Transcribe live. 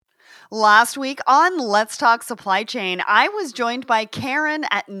Last week on Let's Talk Supply Chain, I was joined by Karen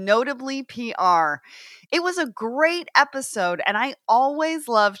at Notably PR. It was a great episode, and I always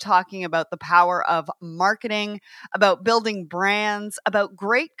love talking about the power of marketing, about building brands, about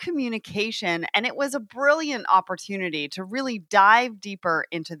great communication, and it was a brilliant opportunity to really dive deeper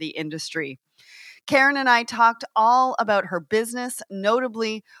into the industry. Karen and I talked all about her business,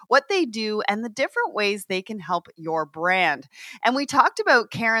 notably what they do and the different ways they can help your brand. And we talked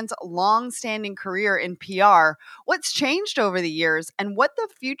about Karen's long-standing career in PR, what's changed over the years, and what the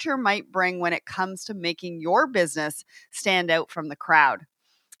future might bring when it comes to making your business stand out from the crowd.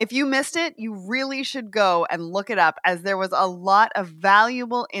 If you missed it, you really should go and look it up as there was a lot of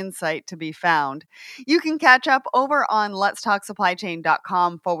valuable insight to be found. You can catch up over on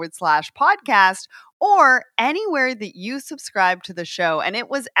letstalksupplychain.com/podcast or anywhere that you subscribe to the show. And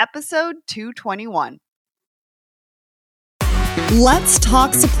it was episode 221. Let's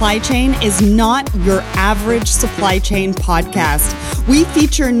Talk Supply Chain is not your average supply chain podcast. We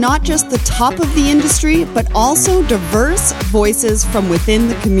feature not just the top of the industry, but also diverse voices from within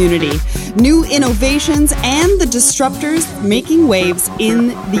the community, new innovations, and the disruptors making waves in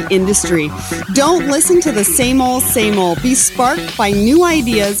the industry. Don't listen to the same old, same old. Be sparked by new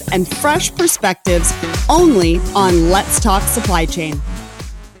ideas and fresh perspectives only on Let's Talk Supply Chain.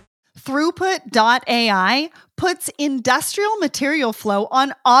 Throughput.ai puts industrial material flow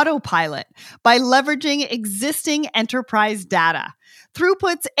on autopilot by leveraging existing enterprise data.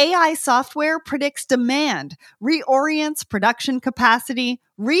 Throughput's AI software predicts demand, reorients production capacity,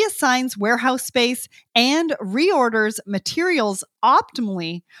 reassigns warehouse space, and reorders materials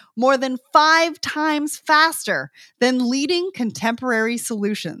optimally more than 5 times faster than leading contemporary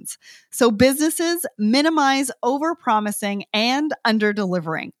solutions. So businesses minimize overpromising and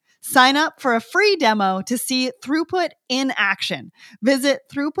underdelivering. Sign up for a free demo to see Throughput in action. Visit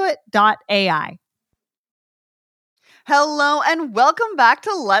throughput.ai. Hello and welcome back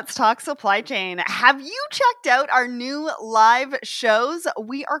to Let's Talk Supply Chain. Have you checked out our new live shows?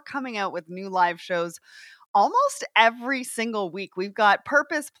 We are coming out with new live shows almost every single week. We've got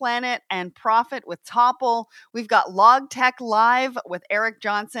Purpose, Planet, and Profit with Topple. We've got Log Tech Live with Eric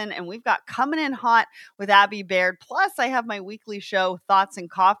Johnson, and we've got Coming in Hot with Abby Baird. Plus, I have my weekly show, Thoughts and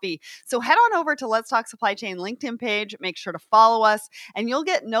Coffee. So head on over to Let's Talk Supply Chain LinkedIn page. Make sure to follow us, and you'll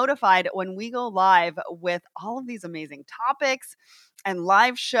get notified when we go live with all of these amazing topics and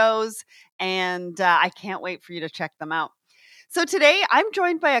live shows. And I can't wait for you to check them out. So today I'm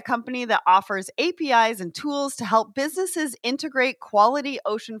joined by a company that offers APIs and tools to help businesses integrate quality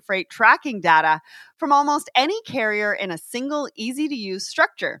ocean freight tracking data from almost any carrier in a single, easy-to-use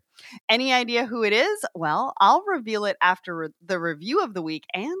structure. Any idea who it is? Well, I'll reveal it after the review of the week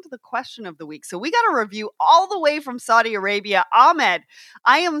and the question of the week. So we got a review all the way from Saudi Arabia. Ahmed,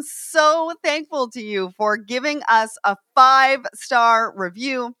 I am so thankful to you for giving us a 5-star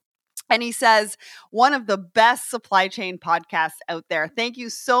review. And he says, one of the best supply chain podcasts out there. Thank you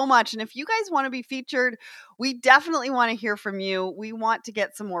so much. And if you guys want to be featured, we definitely want to hear from you. We want to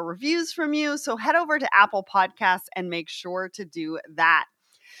get some more reviews from you. So head over to Apple Podcasts and make sure to do that.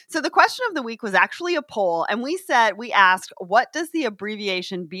 So the question of the week was actually a poll. And we asked, what does the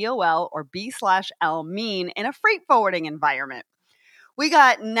abbreviation BOL or B/L mean in a freight forwarding environment? We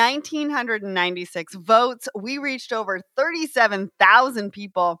got 1,996 votes. We reached over 37,000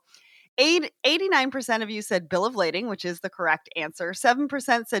 people. 89% of you said bill of lading, which is the correct answer.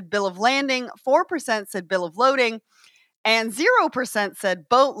 7% said bill of landing. 4% said bill of loading. And 0% said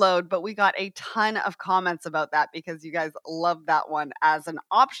boatload. But we got a ton of comments about that because you guys love that one as an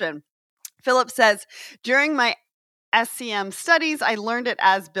option. Philip says, during my SCM studies, I learned it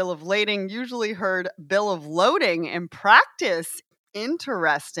as bill of lading, usually heard bill of loading in practice.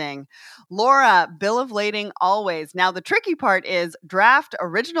 Interesting. Laura, bill of lading always. Now, the tricky part is draft,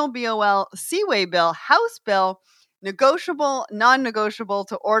 original BOL, Seaway bill, house bill, negotiable, non-negotiable,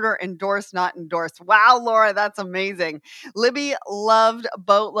 to order, endorse, not endorse. Wow, Laura, that's amazing. Libby loved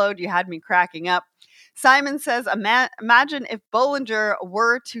boatload. You had me cracking up. Simon says, imagine if Bollinger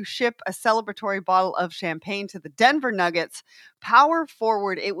were to ship a celebratory bottle of champagne to the Denver Nuggets. Power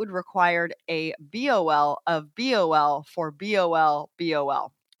forward, it would require a BOL of BOL for BOL.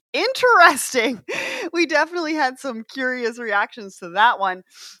 Interesting. We definitely had some curious reactions to that one.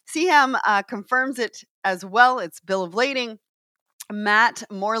 CM confirms it as well. It's bill of lading. Matt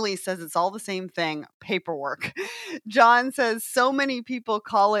Morley says it's all the same thing, paperwork. John says so many people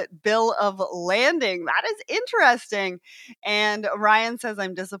call it bill of landing. That is interesting. And Ryan says,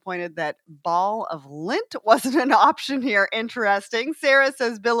 I'm disappointed that ball of lint wasn't an option here. Interesting. Sarah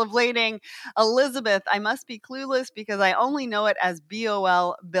says bill of lading. Elizabeth, I must be clueless because I only know it as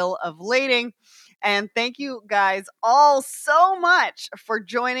BOL, bill of lading. And thank you guys all so much for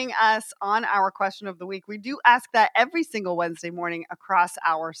joining us on our question of the week. We do ask that every single Wednesday morning across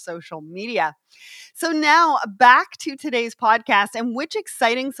our social media. So now back to today's podcast. And which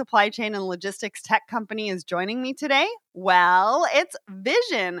exciting supply chain and logistics tech company is joining me today? Well, it's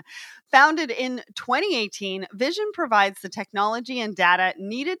Vision. Founded in 2018, Vision provides the technology and data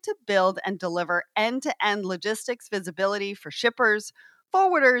needed to build and deliver end-to-end logistics visibility for shippers,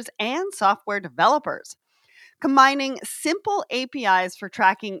 forwarders, and software developers. Combining simple APIs for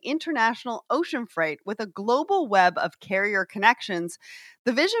tracking international ocean freight with a global web of carrier connections,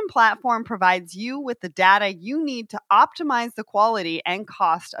 the Vision platform provides you with the data you need to optimize the quality and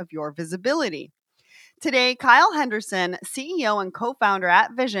cost of your visibility. Today, Kyle Henderson, CEO and co-founder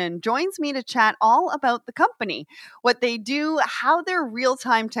at Vision, joins me to chat all about the company, what they do, how their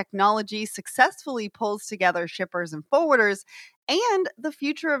real-time technology successfully pulls together shippers and forwarders, and the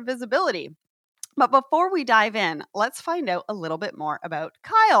future of visibility. But before we dive in, let's find out a little bit more about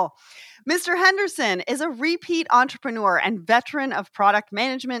Kyle. Mr. Henderson is a repeat entrepreneur and veteran of product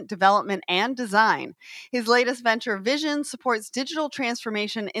management, development, and design. His latest venture, Vision, supports digital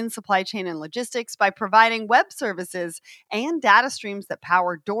transformation in supply chain and logistics by providing web services and data streams that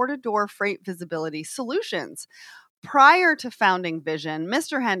power door-to-door freight visibility solutions. Prior to founding Vision,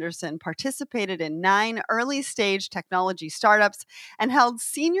 Mr. Henderson participated in 9 early-stage technology startups and held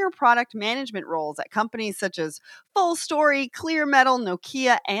senior product management roles at companies such as FullStory, ClearMetal,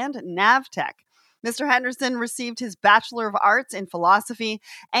 Nokia, and Navtech. Mr. Henderson received his Bachelor of Arts in Philosophy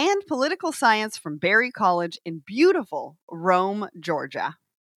and Political Science from Berry College in beautiful Rome, Georgia.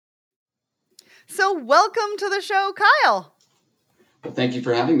 So welcome to the show, Kyle. Well, thank you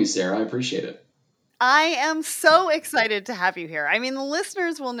for having me, Sarah. I appreciate it. I am so excited to have you here. I mean, the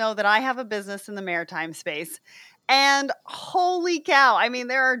listeners will know that I have a business in the maritime space. And holy cow, I mean,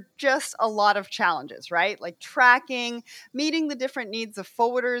 there are just a lot of challenges, right? Like tracking, meeting the different needs of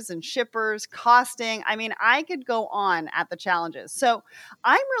forwarders and shippers, costing. I mean, I could go on at the challenges. So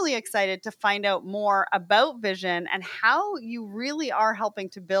I'm really excited to find out more about Vision and how you really are helping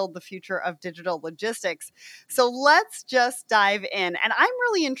to build the future of digital logistics. So let's just dive in. And I'm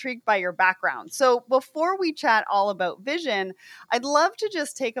really intrigued by your background. So before we chat all about Vision, I'd love to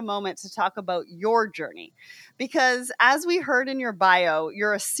just take a moment to talk about your journey. Because as we heard in your bio,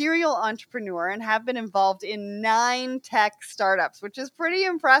 you're a serial entrepreneur and have been involved in 9 tech startups, which is pretty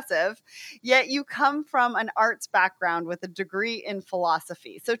impressive. Yet you come from an arts background with a degree in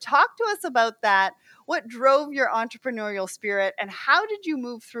philosophy. So talk to us about that. What drove your entrepreneurial spirit and how did you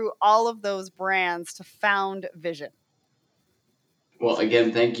move through all of those brands to found Vision? Well,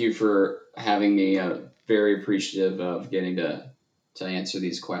 again, thank you for having me. Very appreciative of getting to answer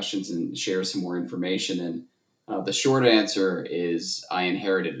these questions and share some more information. And the short answer is I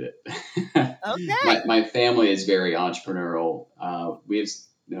inherited it. Okay. My family is very entrepreneurial.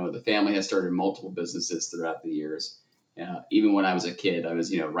 The family has started multiple businesses throughout the years. Even when I was a kid, I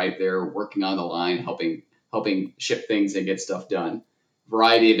was right there working on the line, helping ship things and get stuff done.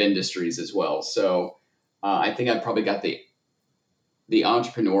 Variety of industries as well. So I think I probably got the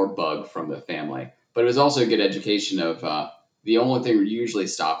entrepreneur bug from the family, but it was also a good education of the only thing usually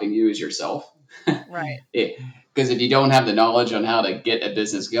stopping you is yourself. Right. Because if you don't have the knowledge on how to get a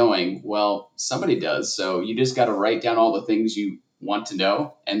business going, well, somebody does. So you just got to write down all the things you want to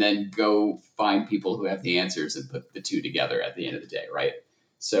know and then go find people who have the answers and put the two together at the end of the day, right?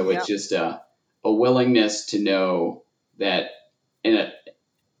 So Yep. it's just a willingness to know that and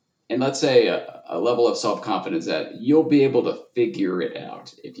let's say a level of self-confidence that you'll be able to figure it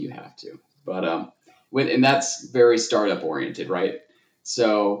out if you have to. But and that's very startup oriented, right?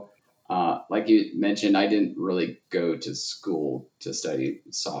 So like you mentioned, I didn't really go to school to study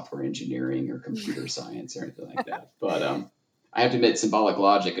software engineering or computer science or anything like that. But I have to admit, symbolic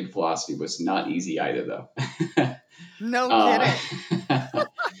logic and philosophy was not easy either, though. No uh,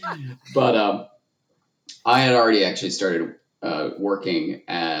 kidding. but I had already actually started working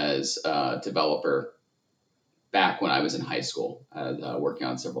as a developer back when I was in high school. I was working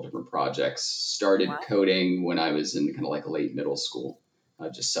on several different projects. Started Wow. coding when I was in kind of like late middle school.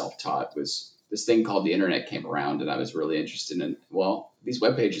 Just self-taught. Was this thing called the internet came around, and I was really interested in. Well, these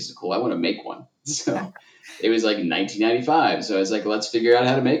web pages are cool. I want to make one. So it was like 1995. So I was like, let's figure out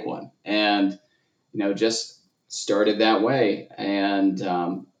how to make one. And just started that way, and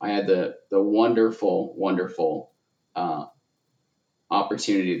I had the wonderful uh,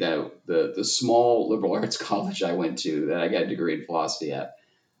 opportunity that the small liberal arts college I went to, that I got a degree in philosophy at,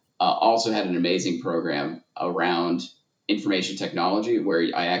 also had an amazing program around information technology, where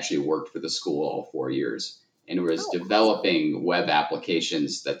I actually worked for the school all 4 years and was Oh, awesome. developing web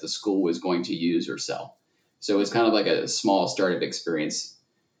applications that the school was going to use or sell. So it was kind of like a small startup experience,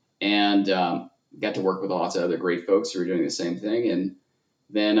 and got to work with lots of other great folks who were doing the same thing. And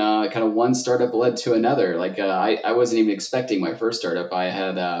then kind of one startup led to another. Like I wasn't even expecting my first startup. I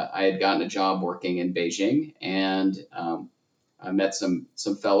had gotten a job working in Beijing, and I met some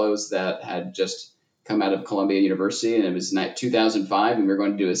fellows that had just come out of Columbia University, and it was 2005, and we were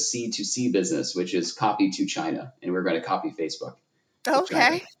going to do a C2C business, which is copy to China, and we are going to copy Facebook to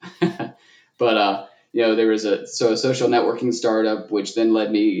China. Okay. But there was a social networking startup, which then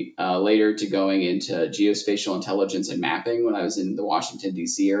led me later to going into geospatial intelligence and mapping. When I was in the Washington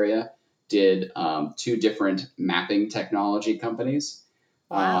D.C. area, did two different mapping technology companies.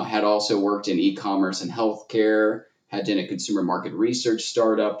 Wow. Had also worked in e-commerce and healthcare. Had done a consumer market research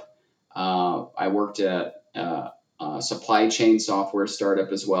startup. I worked at a supply chain software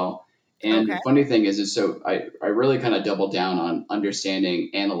startup as well. And Okay. the funny thing is so I really kind of doubled down on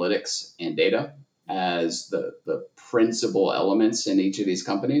understanding analytics and data as the principal elements in each of these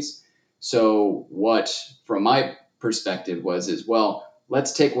companies. So what, from my perspective, is, well,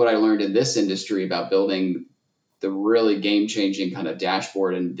 let's take what I learned in this industry about building the really game-changing kind of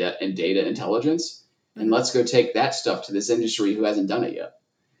dashboard and data intelligence, and Hmm. let's go take that stuff to this industry who hasn't done it yet.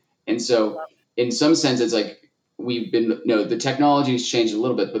 And so, in some sense, it's like we've been, the technology has changed a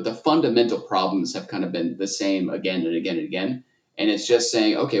little bit, but the fundamental problems have kind of been the same again and again and again. And it's just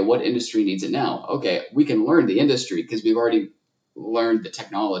saying, okay, what industry needs it now? Okay, we can learn the industry because we've already learned the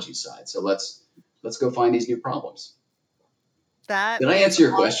technology side. So let's go find these new problems. That Did I is answer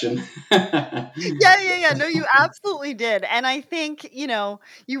your awesome. question? Yeah. No, you absolutely did. And I think,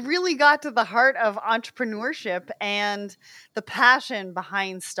 you really got to the heart of entrepreneurship and the passion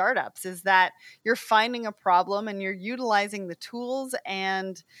behind startups is that you're finding a problem and you're utilizing the tools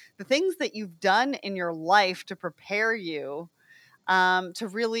and the things that you've done in your life to prepare you to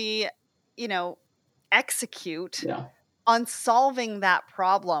really, you know, execute Yeah, on solving that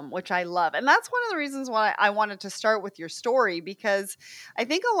problem, which I love. And that's one of the reasons why I wanted to start with your story, because I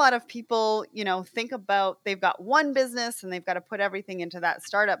think a lot of people, think about they've got one business and they've got to put everything into that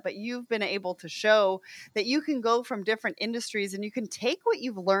startup. But you've been able to show that you can go from different industries and you can take what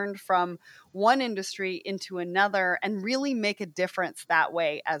you've learned from one industry into another and really make a difference that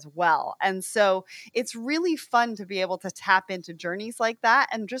way as well. And so it's really fun to be able to tap into journeys like that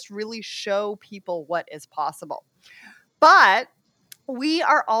and just really show people what is possible. But we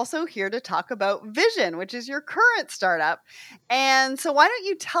are also here to talk about Vision, which is your current startup. And so, why don't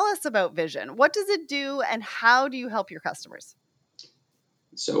you tell us about Vision? What does it do, and how do you help your customers?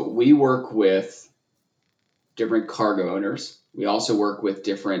 so we work with different cargo owners. We also work with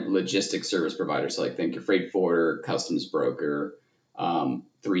different logistics service providers, like think your freight forwarder, customs broker,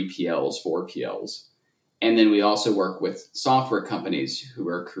 3PLs, 4PLs. And then we also work with software companies who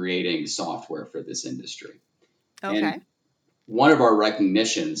are creating software for this industry. Okay. And one of our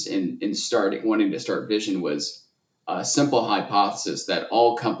recognitions in wanting to start Vision was a simple hypothesis that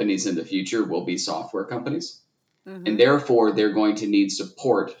all companies in the future will be software companies. And Hmm. therefore, they're going to need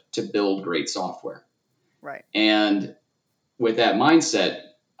support to build great software. Right. And with that mindset,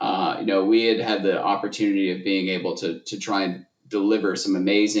 we had the opportunity of being able to try and deliver some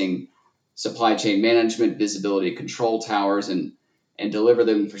amazing supply chain management, visibility control towers, and deliver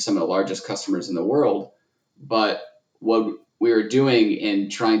them for some of the largest customers in the world. But what we were doing in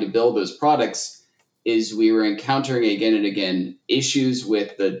trying to build those products is we were encountering again and again issues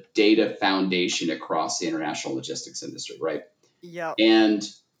with the data foundation across the international logistics industry, right? Yep. And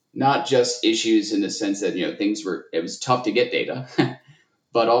not just issues in the sense that it was tough to get data,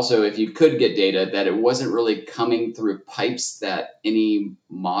 but also if you could get data, that it wasn't really coming through pipes that any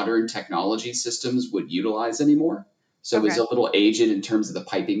modern technology systems would utilize anymore. So it was Okay. a little aged in terms of the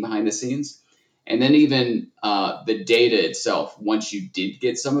piping behind the scenes. And then even the data itself, once you did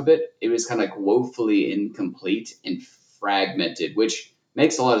get some of it, it was kind of like woefully incomplete and fragmented, which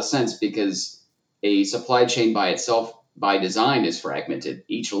makes a lot of sense because a supply chain by itself, by design, is fragmented.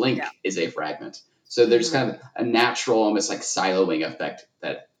 Each Yeah. link is a fragment. So there's Hmm. kind of a natural, almost like siloing effect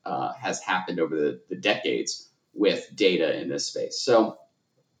that has happened over the decades with data in this space. So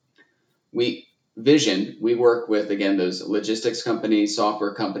we work with, again, those logistics companies,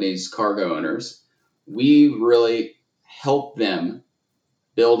 software companies, cargo owners. We really help them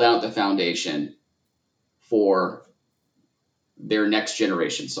build out the foundation for their next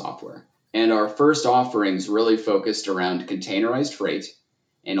generation software. And our first offerings really focused around containerized freight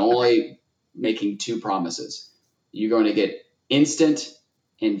and only making two promises. You're going to get instant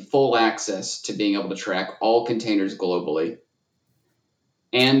and full access to being able to track all containers globally.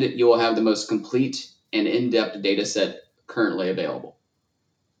 And you will have the most complete and in-depth data set currently available.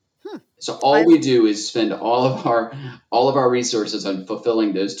 So all we do is spend all of our resources on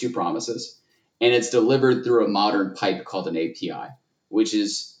fulfilling those two promises, and it's delivered through a modern pipe called an API, which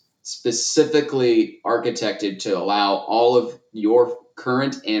is specifically architected to allow all of your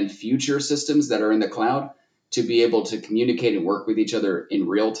current and future systems that are in the cloud to be able to communicate and work with each other in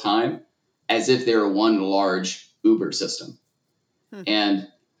real time as if they're one large Uber system. And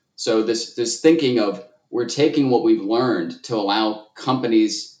so this thinking of we're taking what we've learned to allow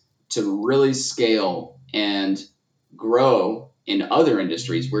companies to really scale and grow in other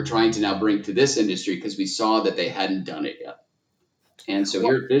industries, we're trying to now bring to this industry because we saw that they hadn't done it yet. And so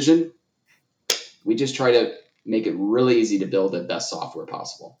here at Vision, we just try to make it really easy to build the best software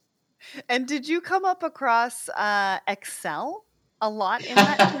possible. And did you come up across Excel a lot in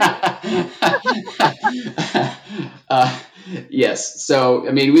that time? Yes. So,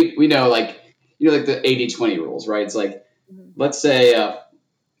 I mean, we know like the 80-20 rules, right? It's like, let's say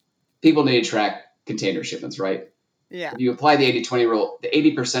people need to track container shipments, right? Yeah. If you apply the 80-20 rule, the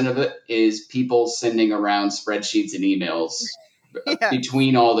 80% of it is people sending around spreadsheets and emails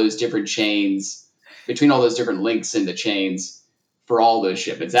between all those different chains, between all those different links in the chains for all those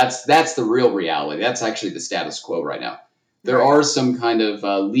shipments. That's the real reality. That's actually the status quo right now. There are some kind of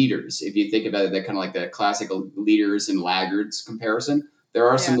leaders. If you think about it, they're kind of like the classical leaders and laggards comparison. There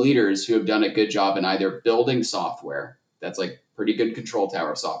are some leaders who have done a good job in either building software that's like pretty good control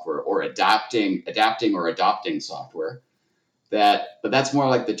tower software, or adapting or adopting software. But that's more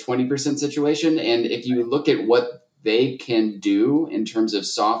like the 20% situation. And if you look at what they can do in terms of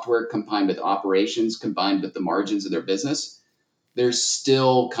software combined with operations, combined with the margins of their business, they're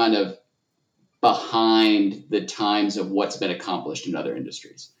still kind of behind the times of what's been accomplished in other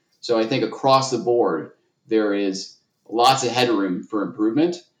industries. So I think across the board, there is lots of headroom for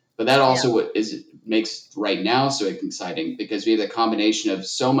improvement, but that also what makes right now so exciting, because we have the combination of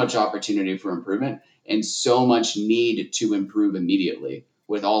so much opportunity for improvement and so much need to improve immediately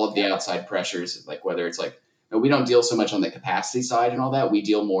with all of the outside pressures, like whether it's like, we don't deal so much on the capacity side and all that. We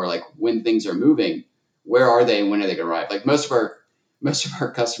deal more like when things are moving, where are they and when are they going to arrive? Like most of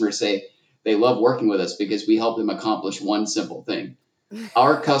our customers say they love working with us because we help them accomplish one simple thing.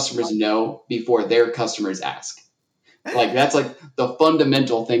 Our customers know before their customers ask. Like that's like the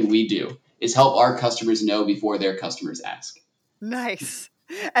fundamental thing we do is help our customers know before their customers ask. Nice.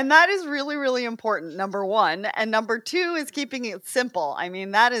 And that is really, really important, number one. And number two is keeping it simple. I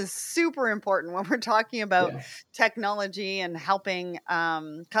mean, that is super important when we're talking about technology and helping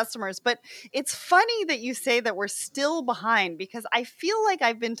customers. But it's funny that you say that we're still behind, because I feel like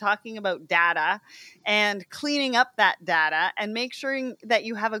I've been talking about data and cleaning up that data and make sure that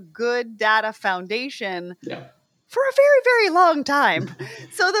you have a good data foundation for a very, very long time.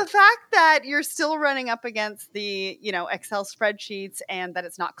 So the fact that you're still running up against the, Excel spreadsheets, and that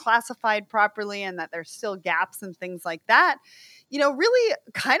it's not classified properly, and that there's still gaps and things like that, really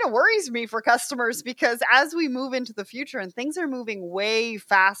kind of worries me for customers, because as we move into the future, and things are moving way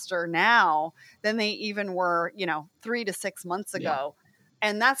faster now than they even were, 3 to 6 months ago.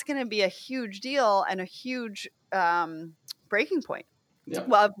 And that's going to be a huge deal and a huge breaking point.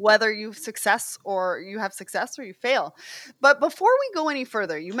 Whether you have success or you fail. But before we go any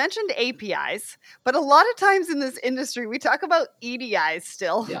further, you mentioned APIs, but a lot of times in this industry, we talk about EDIs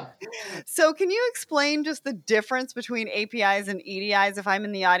still. So can you explain just the difference between APIs and EDIs, if I'm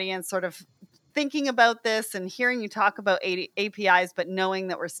in the audience sort of thinking about this and hearing you talk about APIs, but knowing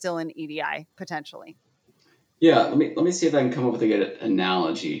that we're still in EDI potentially? Yeah, let me see if I can come up with a good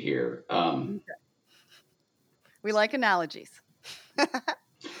analogy here. We like analogies.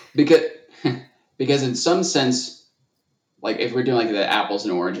 because in some sense, like if we're doing like the apples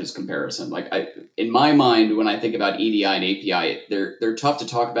and oranges comparison, like in my mind, when I think about EDI and API, they're tough to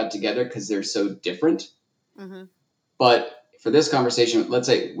talk about together because they're so different. But for this conversation, let's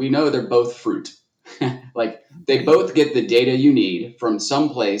say we know they're both fruit. Like they both get the data you need from some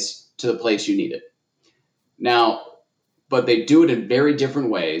place to the place you need it. Now, but they do it in very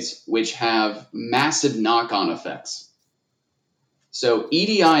different ways, which have massive knock-on effects. So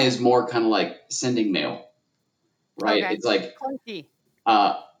EDI is more kind of like sending mail, right? Okay. It's like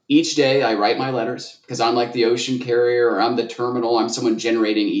each day I write my letters because I'm like the ocean carrier, or I'm the terminal. I'm someone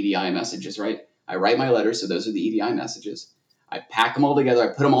generating EDI messages, right? I write my letters, so those are the EDI messages. I pack them all together. I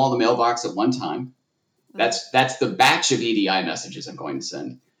put them all in the mailbox at one time. That's the batch of EDI messages I'm going to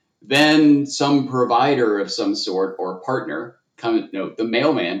send. Then some provider of some sort or partner the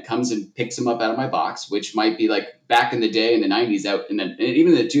mailman comes and picks them up out of my box, which might be like back in the day in the 90s, out and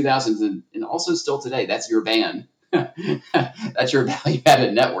even in the 2000s, and also still today. That's your van. That's your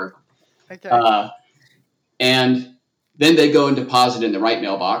value-added network. Okay. And then they go and deposit in the right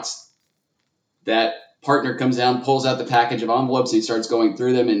mailbox. That partner comes down, pulls out the package of envelopes, and he starts going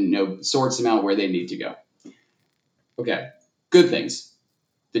through them and sorts them out where they need to go. Okay, good things.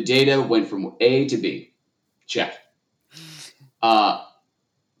 The data went from A to B. Check.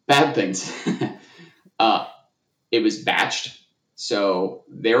 Bad things. It was batched, so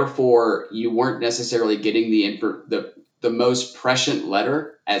therefore you weren't necessarily getting the most prescient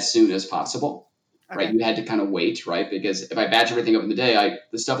letter as soon as possible. Okay. Right? You had to kind of wait, right? Because if I batch everything up in the day,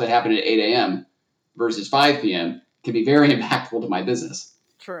 the stuff that happened at 8 a.m. versus 5 p.m. can be very impactful to my business.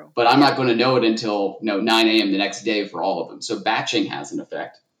 True. But I'm not going to know it until 9 a.m. the next day for all of them. So batching has an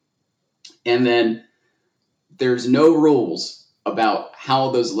effect. And then there's no rules about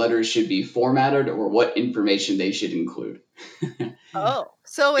how those letters should be formatted or what information they should include. Oh,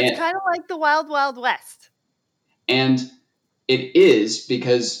 so it's And, kind of like the Wild Wild West. and it is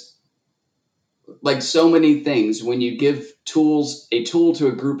because, like so many things, when you give a tool to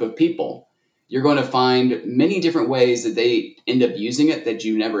a group of people, you're going to find many different ways that they end up using it that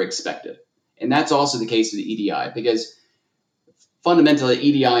you never expected. And that's also the case with the EDI, because fundamentally,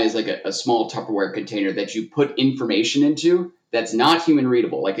 EDI is like a small Tupperware container that you put information into that's not human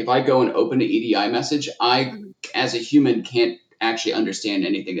readable. Like if I go and open an EDI message, as a human, can't actually understand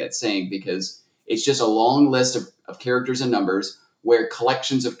anything that's saying, because it's just a long list of characters and numbers where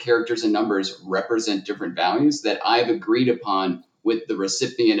collections of characters and numbers represent different values that I've agreed upon with the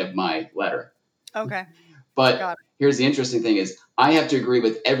recipient of my letter. Okay. But here's the interesting thing is I have to agree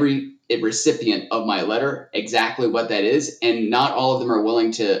with every recipient of my letter exactly what that is, and not all of them are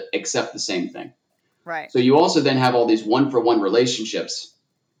willing to accept the same thing. Right. So you also then have all these one-for-one relationships,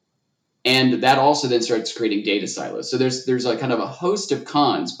 and that also then starts creating data silos. So there's a kind of a host of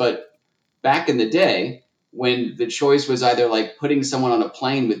cons, but back in the day when the choice was either like putting someone on a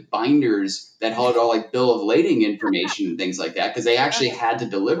plane with binders that held all like bill of lading information and things like that, because they actually had to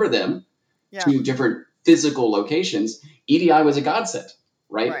deliver them to different physical locations, EDI was a godsend,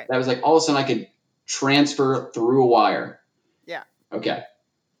 right? That was like all of a sudden I could transfer through a wire. Yeah. Okay.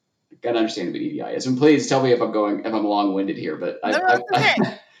 Got to understand what EDI is. And please tell me if I'm long-winded here, but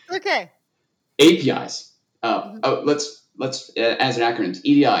Okay. APIs. Let's as an acronym,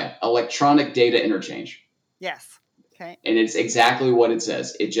 EDI, electronic data interchange. Yes. Okay. And it's exactly what it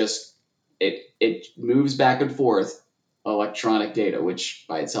says. It moves back and forth electronic data, which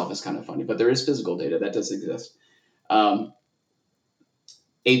by itself is kind of funny, but there is physical data that does exist. API.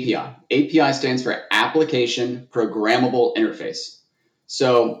 API stands for Application Programmable Interface.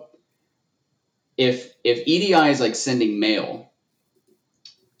 So if EDI is like sending mail,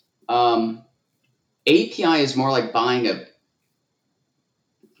 API is more like buying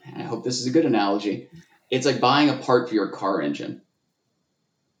I hope this is a good analogy. It's like buying a part for your car engine.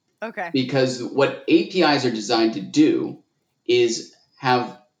 Okay. Because what APIs are designed to do is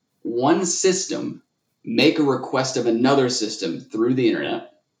have one system make a request of another system through the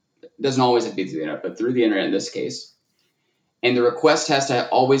internet. It doesn't always have to be through the internet, but through the internet in this case. And the request has to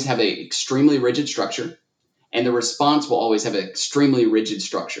always have an extremely rigid structure, and the response will always have an extremely rigid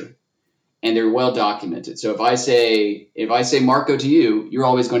structure. And they're well documented. So if I say Marco to you, you're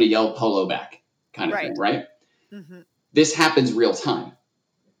always going to yell Polo back, kind of thing, right? Mm-hmm. This happens real time.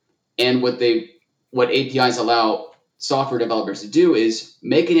 And what APIs allow software developers to do is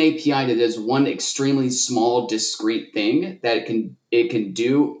make an API that does one extremely small, discrete thing that it can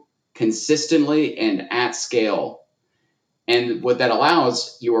do consistently and at scale. And what that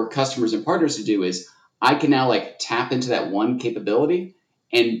allows your customers and partners to do is I can now like tap into that one capability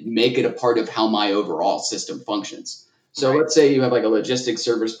and make it a part of how my overall system functions. So let's say you have like a logistics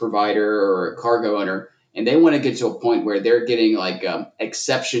service provider or a cargo owner, and they want to get to a point where they're getting like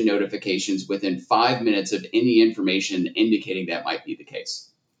exception notifications within 5 minutes of any information indicating that might be the case.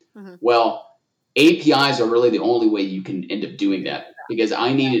 Mm-hmm. Well, APIs are really the only way you can end up doing that, because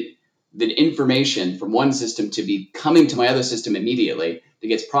I need the information from one system to be coming to my other system immediately, that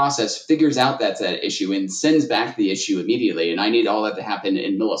gets processed, figures out that's that issue, and sends back the issue immediately. And I need all that to happen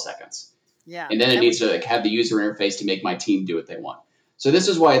in milliseconds. Yeah. And then it needs to like have the user interface to make my team do what they want. So this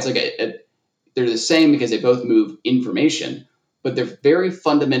is why it's like they're the same, because they both move information, but they're very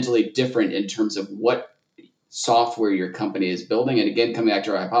fundamentally different in terms of what software your company is building. And again, coming back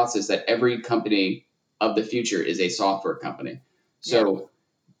to our hypothesis that every company of the future is a software company. So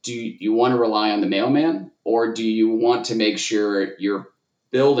do you want to rely on the mailman, or do you want to make sure you're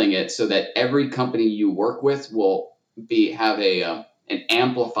building it so that every company you work with will have an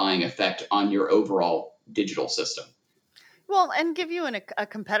amplifying effect on your overall digital system? Well, and give you a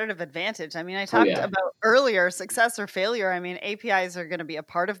competitive advantage. I mean, I Oh talked yeah, about earlier success or failure. I mean, APIs are going to be a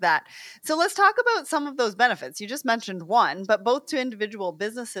part of that. So let's talk about some of those benefits. You just mentioned one, but both to individual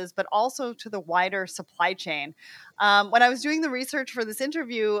businesses, but also to the wider supply chain. When I was doing the research for this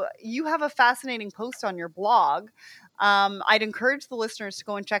interview, you have a fascinating post on your blog. I'd encourage the listeners to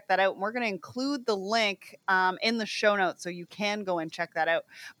go and check that out. And we're going to include the link in the show notes so you can go and check that out.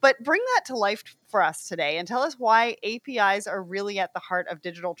 But bring that to life for us today and tell us why APIs are really at the heart of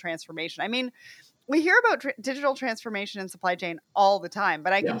digital transformation. I mean, we hear about digital transformation in supply chain all the time,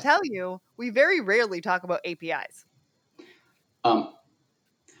 but I can yeah. tell you we very rarely talk about APIs. Um,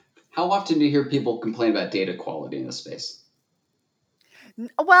 how often do you hear people complain about data quality in this space?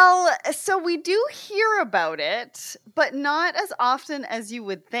 Well, so we do hear about it, but not as often as you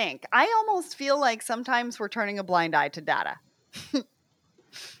would think. I almost feel like sometimes we're turning a blind eye to data.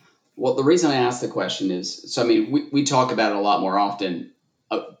 Well, the reason I asked the question is, so I mean, we talk about it a lot more often.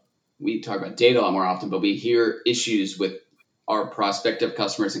 We talk about data a lot more often, but we hear issues with our prospective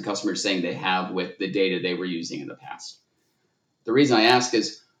customers and customers saying they have with the data they were using in the past. The reason I ask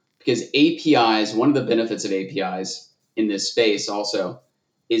is because APIs, one of the benefits of APIs in this space also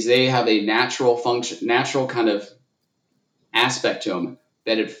is they have a natural function, natural kind of aspect to them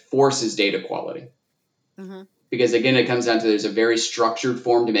that it forces data quality. Mm-hmm. Because again, it comes down to there's a very structured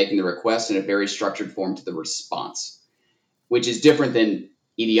form to making the request and a very structured form to the response, which is different than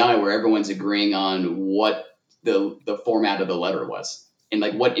EDI, where everyone's agreeing on what the format of the letter was and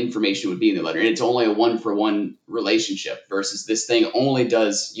like what information would be in the letter. And it's only a one for one relationship versus this thing only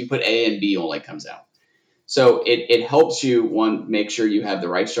does, you put A and B only comes out. So it helps you, one, make sure you have the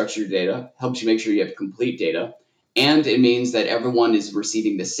right structured data, helps you make sure you have complete data, and it means that everyone is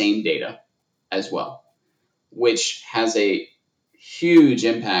receiving the same data as well, which has a huge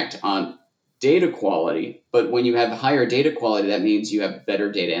impact on data quality. But when you have higher data quality, that means you have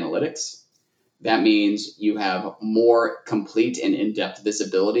better data analytics. That means you have more complete and in-depth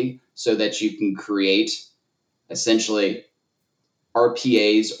visibility so that you can create essentially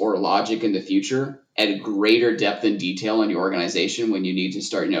RPAs or logic in the future at greater depth and detail in your organization when you need to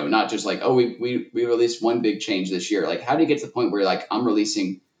start, not just like, oh, we released one big change this year. Like, how do you get to the point where like I'm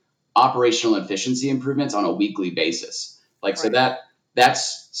releasing operational efficiency improvements on a weekly basis? Like, so Right.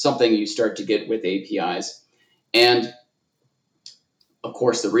 that's something you start to get with APIs. And of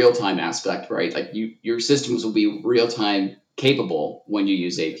course, the real-time aspect, right? Like your systems will be real-time capable when you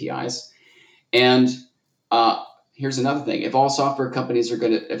use APIs. And here's another thing: if all companies are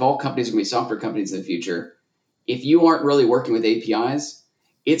going to be software companies in the future, if you aren't really working with APIs,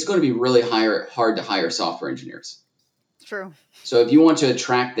 it's going to be really hard to hire software engineers. True. So if you want to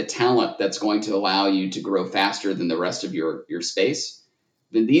attract the talent that's going to allow you to grow faster than the rest of your space,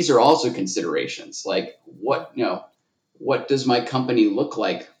 then these are also considerations. Like what does my company look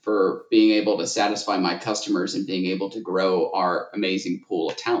like for being able to satisfy my customers and being able to grow our amazing pool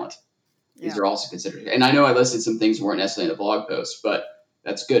of talent? These Yeah. are also considered. And I know I listed some things that weren't necessarily in the blog post, but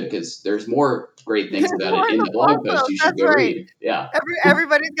that's good because there's more great things about More it in in the the blog blog post post. you should That's go right. read. Yeah.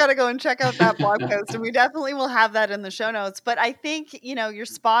 Everybody's got to go and check out that blog post, and we definitely will have that in the show notes. But I think you're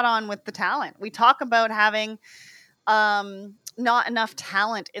spot on with the talent. We talk about having not enough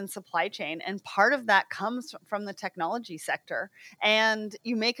talent in supply chain, and part of that comes from the technology sector. And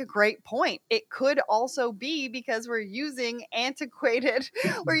you make a great point. It could also be because we're using antiquated,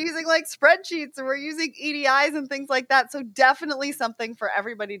 we're using like spreadsheets, and we're using EDIs and things like that. So definitely something for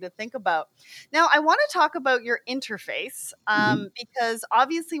everybody to think about. Now, I want to talk about your interface, Mhm. because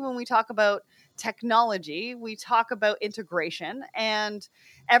obviously when we talk about technology, we talk about integration, and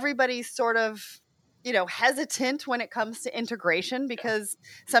everybody's sort of hesitant when it comes to integration because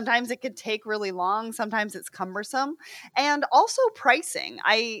sometimes it could take really long, sometimes it's cumbersome, and also pricing.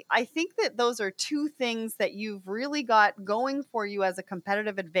 I think that those are two things that you've really got going for you as a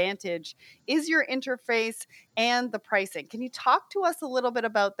competitive advantage, is your interface and the pricing. Can you talk to us a little bit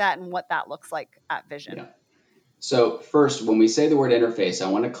about that and what that looks like at Vision? Yeah. So first, when we say the word interface,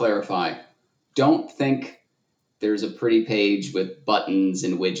 I want to clarify. Don't think there's a pretty page with buttons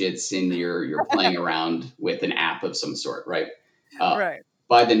and widgets and you're playing around with an app of some sort, right? Uh, Right.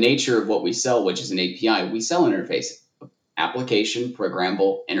 by the nature of what we sell, which is an API, we sell an interface, application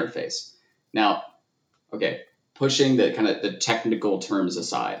programmable interface. Now, okay, pushing the kind of the technical terms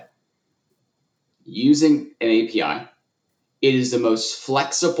aside, using an API, it is the most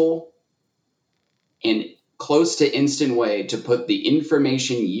flexible and close to instant way to put the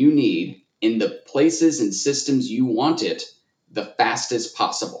information you need in the places and systems you want it the fastest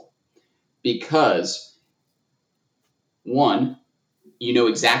possible. Because, one, you know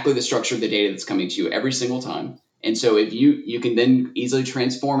exactly the structure of the data that's coming to you every single time. And so if you can then easily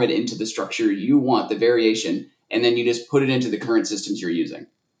transform it into the structure you want, the variation, and then you just put it into the current systems you're using.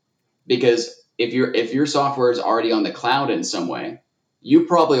 Because if your software is already on the cloud in some way, you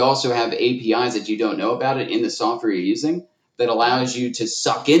probably also have APIs that you don't know about it in the software you're using that allows you to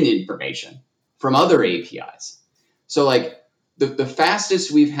suck in information from other APIs. So like the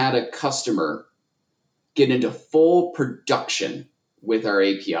fastest we've had a customer get into full production with our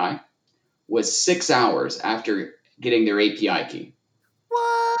API was 6 hours after getting their API key.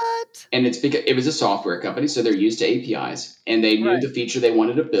 What? And it's because it was a software company, so they're used to APIs, and they knew the feature they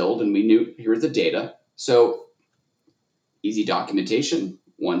wanted to build, and we knew here's the data. So easy documentation,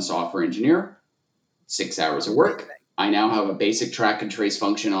 one software engineer, 6 hours of work. I now have a basic track and trace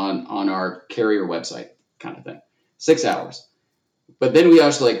function on our carrier website, kind of thing. 6 hours. But then we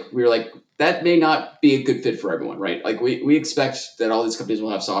were like, that may not be a good fit for everyone, right? Like we expect that all these companies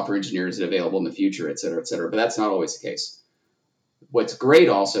will have software engineers available in the future, et cetera, but that's not always the case. What's great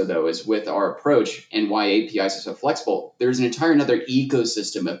also, though, is with our approach and why APIs are so flexible, there's an entire another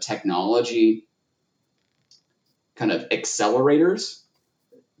ecosystem of technology kind of accelerators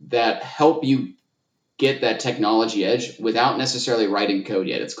that help you get that technology edge without necessarily writing code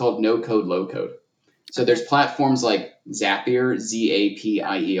yet. It's called no code, low code. So there's platforms like Zapier,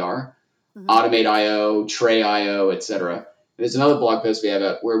 Zapier, Automate.io, Tray.io, et cetera. There's another blog post we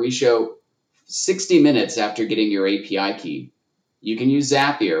have where we show 60 minutes after getting your API key, you can use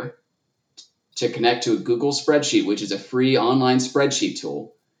Zapier to connect to a Google spreadsheet, which is a free online spreadsheet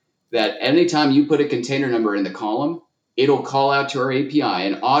tool that anytime you put a container number in the column, it'll call out to our API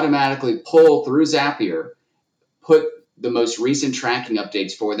and automatically pull through Zapier, put the most recent tracking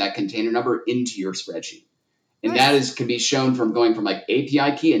updates for that container number into your spreadsheet. And that can be shown from going from like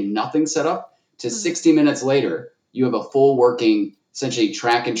API key and nothing set up to 60 minutes later, you have a full working, essentially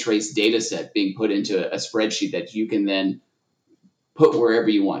track and trace data set being put into a spreadsheet that you can then put wherever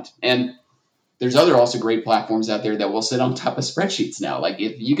you want. And there's other also great platforms out there that will sit on top of spreadsheets now. Like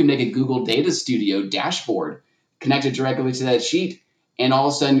if you can make a Google Data Studio dashboard connected directly to that sheet and all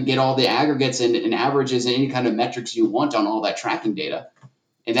of a sudden get all the aggregates and averages and any kind of metrics you want on all that tracking data.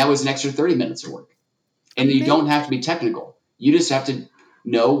 And that was an extra 30 minutes of work. And you don't have to be technical. You just have to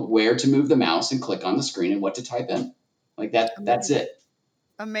know where to move the mouse and click on the screen and what to type in. Like that's it.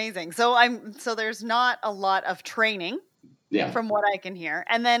 Amazing. So there's not a lot of training. Yeah. From what I can hear.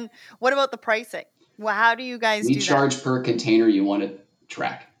 And then what about the pricing? Well, how do you guys do that? We charge per container you want to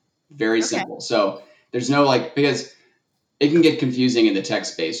track. Very simple. So there's no because it can get confusing in the tech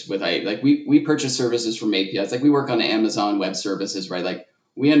space with we purchase services from APIs. Like we work on Amazon Web Services, right? Like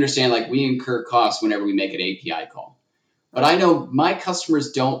we understand we incur costs whenever we make an API call. But I know my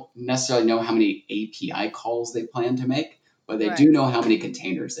customers don't necessarily know how many API calls they plan to make, but they do know how many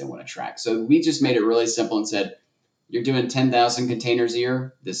containers they want to track. So we just made it really simple and said, you're doing 10,000 containers a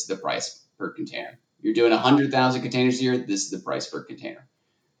year, this is the price per container. You're doing 100,000 containers a year, this is the price per container.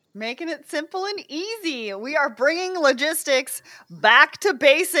 Making it simple and easy. We are bringing logistics back to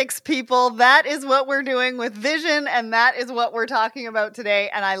basics, people. That is what we're doing with Vision, and that is what we're talking about today,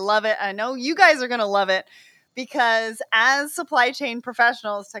 and I love it. I know you guys are going to love it because as supply chain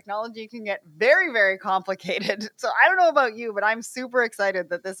professionals, technology can get very, very complicated. So I don't know about you, but I'm super excited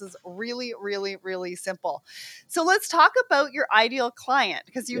that this is really, really, really simple. So let's talk about your ideal client,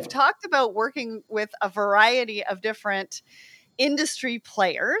 because you've talked about working with a variety of different industry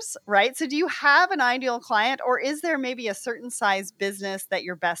players, right? So do you have an ideal client, or is there maybe a certain size business that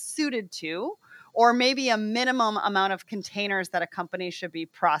you're best suited to, or maybe a minimum amount of containers that a company should be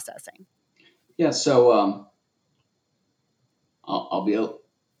processing? Yeah, so I'll be a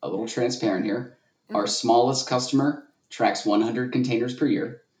little transparent here. Our smallest customer tracks 100 containers per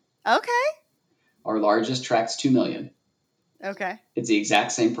year. Okay. Our largest tracks 2 million. Okay. It's the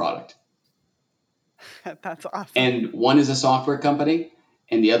exact same product. That's awesome. And one is a software company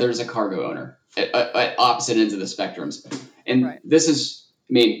and the other is a cargo owner at opposite ends of the spectrums. And this is,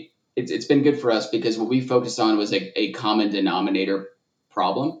 it's been good for us because what we focused on was a common denominator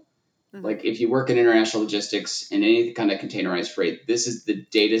problem. Like if you work in international logistics and any kind of containerized freight, this is the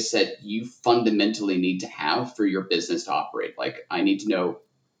data set you fundamentally need to have for your business to operate. Like I need to know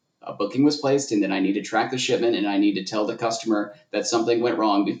a booking was placed and then I need to track the shipment and I need to tell the customer that something went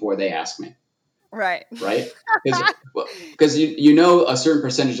wrong before they ask me. Right. Because you know a certain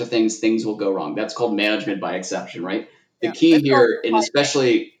percentage of things will go wrong. That's called management by exception, right? The key here, and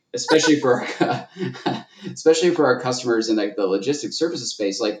especially especially for especially for our customers in like the logistics services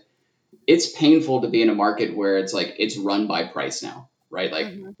space. Like it's painful to be in a market where it's like it's run by price now, right? Like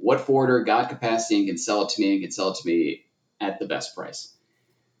Mhm. what forwarder got capacity and can sell it to me and can sell it to me at the best price.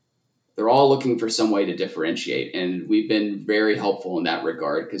 They're all looking for some way to differentiate, and we've been very helpful in that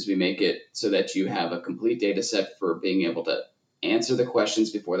regard because we make it so that you have a complete data set for being able to answer the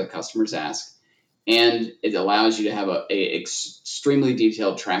questions before the customers ask, and it allows you to have a extremely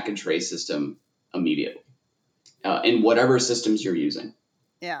detailed track and trace system immediately in whatever systems you're using.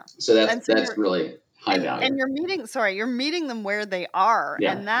 Yeah. So And so that's really high value. you're meeting them where they are.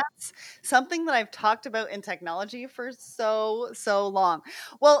 Yeah. And that's something that I've talked about in technology for so long.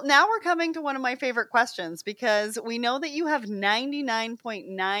 Well, now we're coming to one of my favorite questions because we know that you have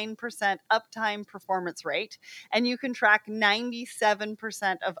 99.9% uptime performance rate and you can track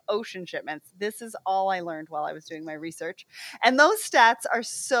 97% of ocean shipments. This is all I learned while I was doing my research. And those stats are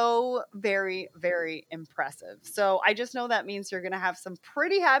so very, very impressive. So I just know that means you're going to have some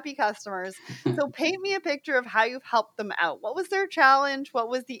pretty happy customers. So paint me a picture of how you've helped them out. What was their challenge? What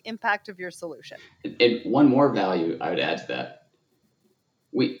was the impact of your solution? And one more value I would add to that.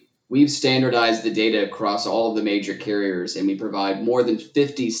 We've standardized the data across all of the major carriers, and we provide more than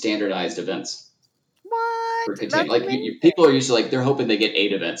 50 standardized events for What? container. That's Like people amazing. are usually like they're hoping they get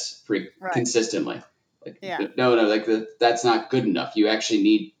 8 events Right. consistently. Like Yeah. no, like that's not good enough. You actually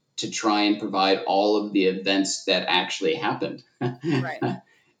need to try and provide all of the events that actually happened. Right.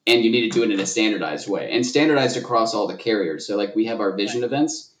 And you need to do it in a standardized way and standardized across all the carriers. So like we have our Right. vision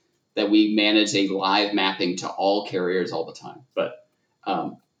events that we manage a live mapping to all carriers all the time.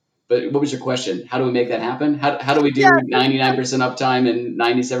 Um, but what was your question? How do we make that happen? How do we Yeah. do 99% uptime and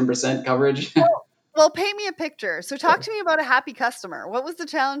 97% coverage? Well, paint me a picture. So talk Sure. to me about a happy customer. What was the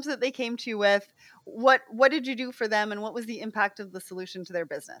challenge that they came to you with? What did you do for them and what was the impact of the solution to their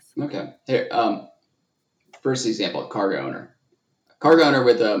business? Okay. Here, first example, cargo owner. Cargo Mhm. owner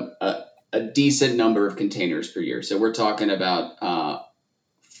with a decent number of containers per year. So we're talking about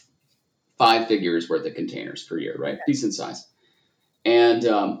 5 figures worth of containers per year, right? Okay. Decent size. And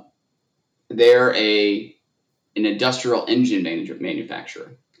they're an industrial engine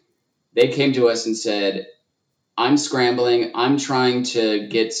manufacturer. They came to us and said, I'm scrambling. I'm trying to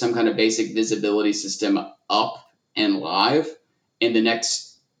get some kind of basic visibility system up and live in the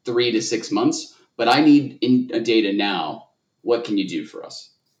next 3 to 6 months, but I need data now. What can you do for us?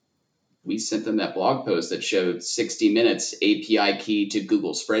 We sent them that blog post that showed 60 minutes API key to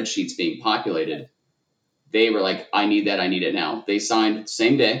Google spreadsheets being populated. They were like, I need that. I need it now. They signed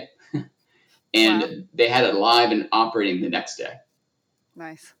same day Wow. and they had it live and operating the next day.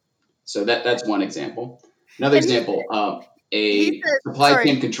 Nice. So that's one example. Another And example, he a said supply sorry,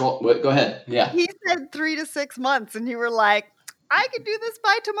 chain control. Go ahead. Yeah, he said 3 to 6 months and you were like, "I could do this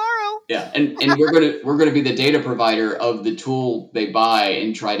by tomorrow." yeah, and we're gonna be the data provider of the tool they buy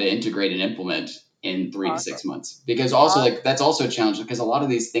and try to integrate and implement in three to Awesome. six months. Because also Awesome. like that's also a challenge because a lot of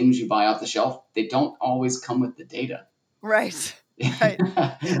these things you buy off the shelf they don't always come with the data. Right. Right.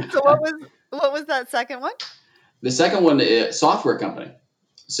 So what was that second one? The second one is software company.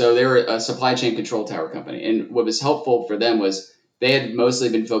 So they were a supply chain control tower company, and what was helpful for them was they had mostly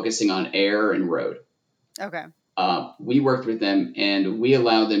been focusing on air and road. Okay. We worked with them and we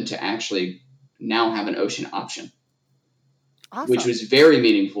allowed them to actually now have an ocean option, which Awesome. was very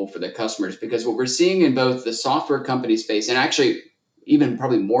meaningful for the customers because what we're seeing in both the software company space and actually even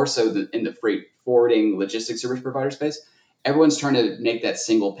probably more so in the freight forwarding logistics service provider space, everyone's trying to make that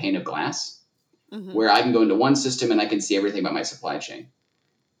single pane of glass Mhm. where I can go into one system and I can see everything about my supply chain.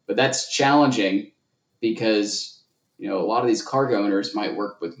 But that's challenging because a lot of these cargo owners might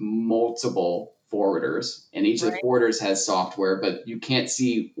work with multiple forwarders, and each of the Right. forwarders has software, but you can't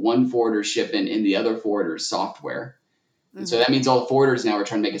see one forwarder shipment in the other forwarder's software. And so Mhm. that means all the forwarders now are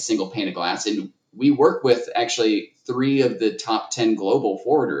trying to make a single pane of glass. And we work with actually 3 of the top 10 global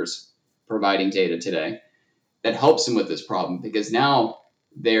forwarders providing data today that helps them with this problem because now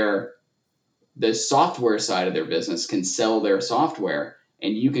the software side of their business can sell their software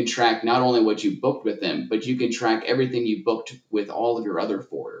and you can track not only what you booked with them, but you can track everything you booked with all of your other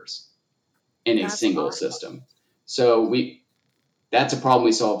forwarders in a That's single awesome. system. So that's a problem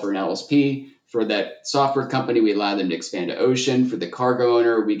we solve for an LSP. For that software company, we allowed them to expand to Ocean. For the cargo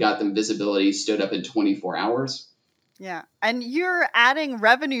owner, we got them visibility stood up in 24 hours. Yeah. And you're adding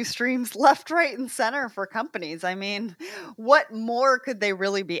revenue streams left, right, and center for companies. I mean, what more could they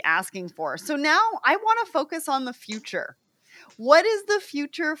really be asking for? So now I want to focus on the future. What is the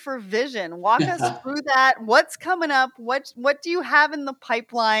future for Vision? Walk us through that. What's coming up? What do you have in the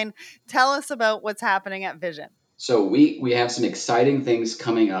pipeline? Tell us about what's happening at Vision. So we have some exciting things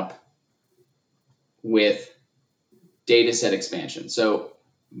coming up with data set expansion. So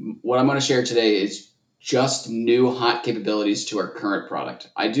what I'm going to share today is just new hot capabilities to our current product.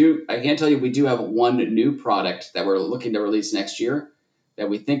 I can tell you we do have one new product that we're looking to release next year that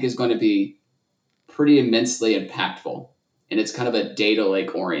we think is going to be pretty immensely impactful. And it's kind of a data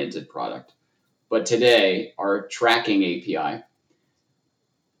lake oriented product. But today, our tracking API,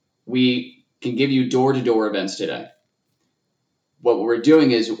 we can give you door-to-door events today. What we're doing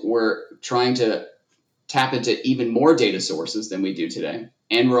is we're trying to tap into even more data sources than we do today.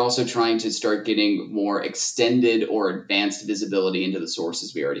 And we're also trying to start getting more extended or advanced visibility into the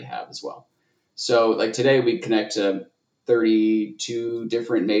sources we already have as well. So like today, we connect to 32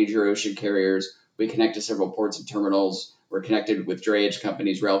 different major ocean carriers. We connect to several ports and terminals. We're connected with drayage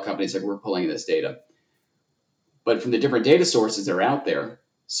companies, rail companies, like we're pulling this data. But from the different data sources that are out there,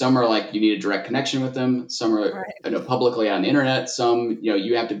 some are like you need a direct connection with them. Some are publicly on the internet. Some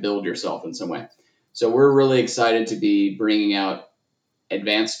you have to build yourself in some way. So we're really excited to be bringing out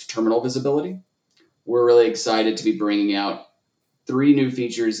advanced terminal visibility. We're really excited to be bringing out 3 new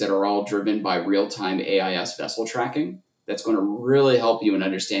features that are all driven by real-time AIS vessel tracking. That's going to really help you in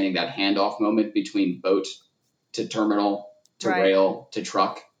understanding that handoff moment between boat to terminal to rail to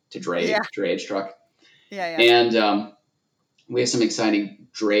truck to drayage truck. And we have some exciting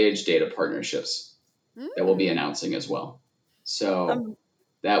drayage data partnerships that we'll be announcing as well. So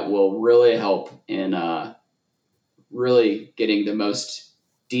that will really help in really getting the most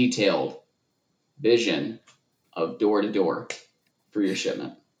detailed vision of door-to-door for your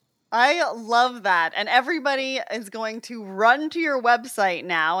shipment. I love that. And everybody is going to run to your website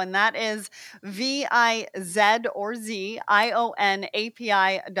now, and that is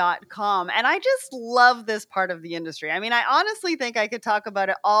VIZORZIONAPI.com. And I just love this part of the industry. I mean, I honestly think I could talk about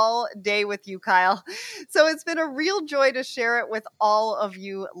it all day with you, Kyle. So it's been a real joy to share it with all of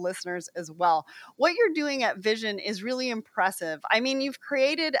you listeners as well. What you're doing at Vision is really impressive. I mean, you've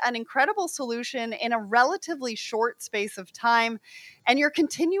created an incredible solution in a relatively short space of time, and you're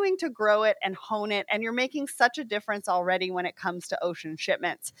continuing to grow it and hone it, and you're making such a difference already when it comes to ocean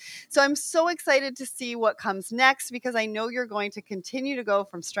shipments. So I'm so excited to see what comes next, because I know you're going to continue to go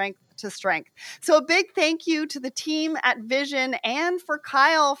from strength to strength. So a big thank you to the team at Vision and for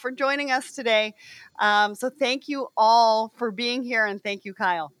Kyle for joining us today. So thank you all for being here, and thank you,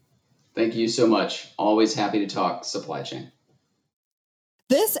 Kyle. Thank you so much. Always happy to talk supply chain.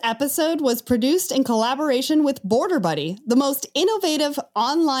 This episode was produced in collaboration with BorderBuddy, the most innovative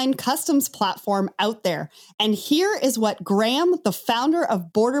online customs platform out there. And here is what Graham, the founder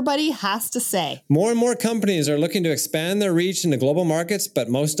of BorderBuddy, has to say. More and more companies are looking to expand their reach into global markets, but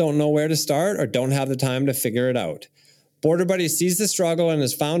most don't know where to start or don't have the time to figure it out. BorderBuddy sees the struggle and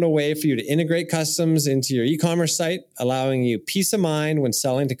has found a way for you to integrate customs into your e-commerce site, allowing you peace of mind when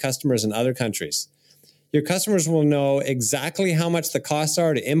selling to customers in other countries. Your customers will know exactly how much the costs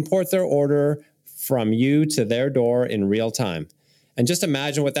are to import their order from you to their door in real time. And just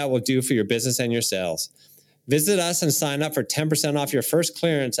imagine what that will do for your business and your sales. Visit us and sign up for 10% off your first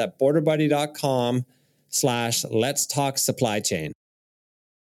clearance at BorderBuddy.com/Let's Talk Supply Chain.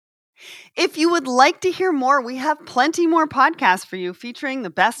 If you would like to hear more, we have plenty more podcasts for you featuring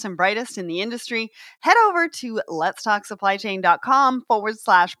the best and brightest in the industry. Head over to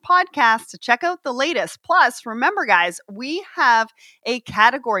letstalksupplychain.com/podcast to check out the latest. Plus, remember, guys, we have a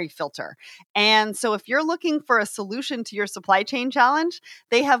category filter. And so if you're looking for a solution to your supply chain challenge,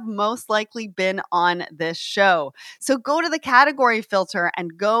 they have most likely been on this show. So go to the category filter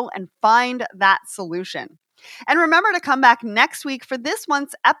and go and find that solution. And remember to come back next week for this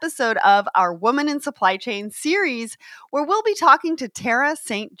month's episode of our Woman in Supply Chain series, where we'll be talking to Tara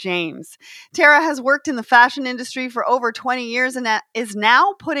St. James. Tara has worked in the fashion industry for over 20 years and is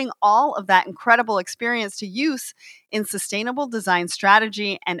now putting all of that incredible experience to use in sustainable design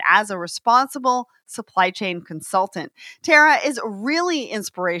strategy and as a responsible supply chain consultant. Tara is really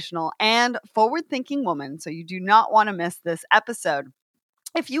inspirational and forward-thinking woman, so you do not want to miss this episode.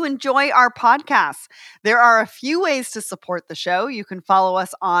 If you enjoy our podcasts, there are a few ways to support the show. You can follow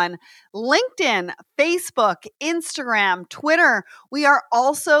us on LinkedIn, Facebook, Instagram, Twitter. We are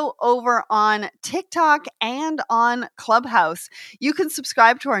also over on TikTok and on Clubhouse. You can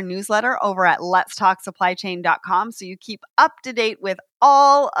subscribe to our newsletter over at letstalksupplychain.com so you keep up to date with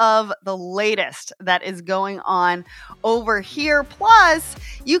all of the latest that is going on over here. Plus,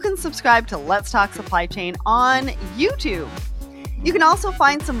 you can subscribe to Let's Talk Supply Chain on YouTube. You can also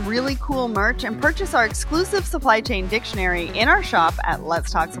find some really cool merch and purchase our exclusive supply chain dictionary in our shop at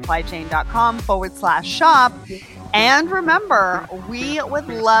letstalksupplychain.com/shop. And remember, we would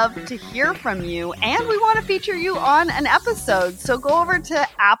love to hear from you, and we want to feature you on an episode. So go over to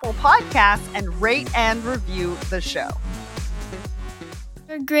Apple Podcasts and rate and review the show.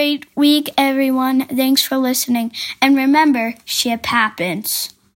 A great week, everyone. Thanks for listening. And remember, ship happens.